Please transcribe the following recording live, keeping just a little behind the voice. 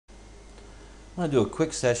I'm going to do a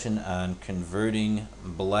quick session on converting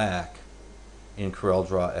black in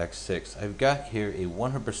CorelDRAW X6. I've got here a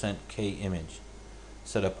 100% K image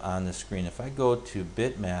set up on the screen. If I go to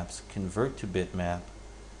bitmaps, convert to bitmap,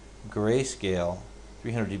 grayscale,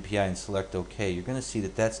 300 dpi and select OK, you're going to see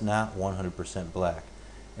that that's not 100% black.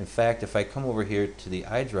 In fact, if I come over here to the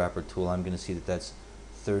eyedropper tool, I'm going to see that that's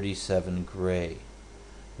 37 gray.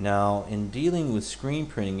 Now, in dealing with screen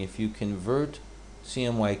printing, if you convert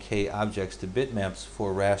CMYK objects to bitmaps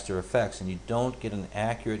for raster effects and you don't get an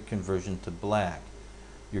accurate conversion to black,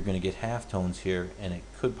 you're going to get halftones here, and it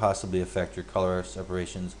could possibly affect your color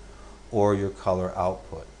separations or your color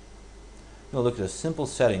output. We'll look at a simple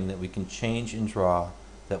setting that we can change in Draw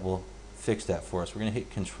that will fix that for us. We're going to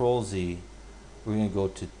hit Control Z. We're going to go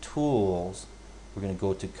to Tools. We're going to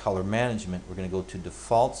go to Color Management. We're going to go to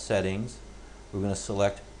Default Settings. We're going to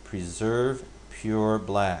select Preserve Pure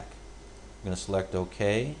Black. We're going to select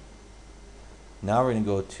OK. Now we're going to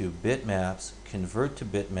go to Bitmaps, Convert to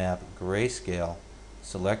Bitmap, Grayscale,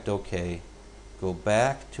 select OK, go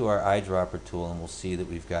back to our eyedropper tool, and we'll see that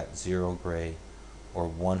we've got 0 gray or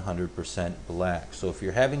 100% black. So if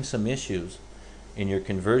you're having some issues in your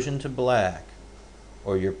conversion to black,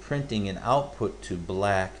 or you're printing an output to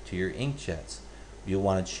black to your inkjets, you'll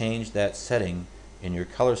want to change that setting in your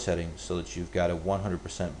color settings so that you've got a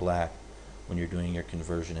 100% black when you're doing your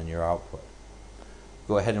conversion and your output.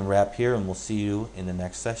 Go ahead and wrap here, and we'll see you in the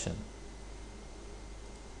next session.